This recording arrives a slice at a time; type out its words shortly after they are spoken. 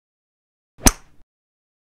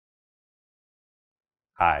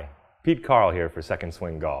Hi, Pete Karle here for Second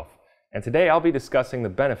Swing Golf, and today I'll be discussing the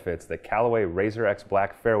benefits that Callaway RAZR X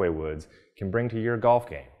Black fairway woods can bring to your golf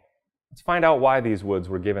game. Let's find out why these woods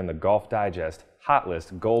were given the Golf Digest Hot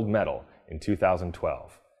List Gold Medal in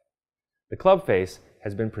 2012. The club face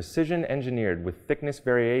has been precision engineered with thickness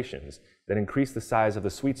variations that increase the size of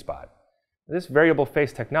the sweet spot. This variable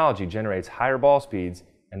face technology generates higher ball speeds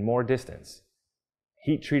and more distance.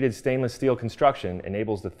 Heat-treated stainless steel construction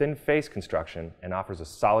enables the thin face construction and offers a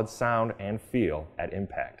solid sound and feel at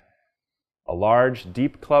impact. A large,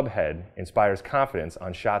 deep club head inspires confidence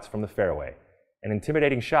on shots from the fairway, an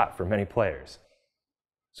intimidating shot for many players.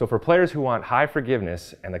 So for players who want high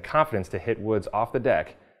forgiveness and the confidence to hit woods off the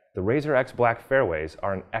deck, the RAZR X Black fairways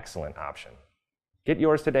are an excellent option. Get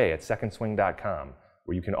yours today at secondswing.com,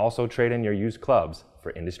 where you can also trade in your used clubs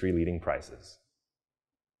for industry-leading prices.